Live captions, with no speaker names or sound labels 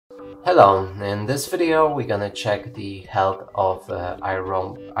Hello, in this video we're gonna check the health of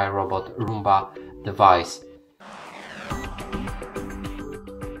iRobot Roomba device.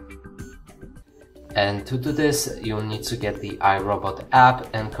 And to do this, you'll need to get the iRobot app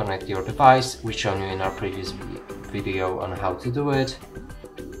and connect your device. We showed you in our previous video on how to do it.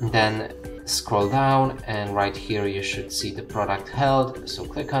 Then scroll down and right here you should see the product health, so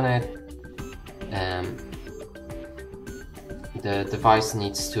click on it. The device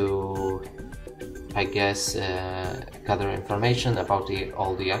needs to, I guess, gather information about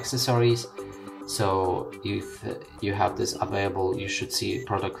all the accessories. So if you have this available, you should see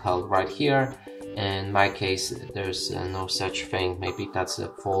product health right here. In my case, there's no such thing. Maybe that's a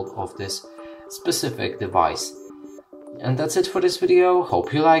fault of this specific device. And that's it for this video.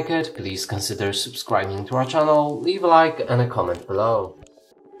 Hope you like it. Please consider subscribing to our channel, leave a like and a comment below.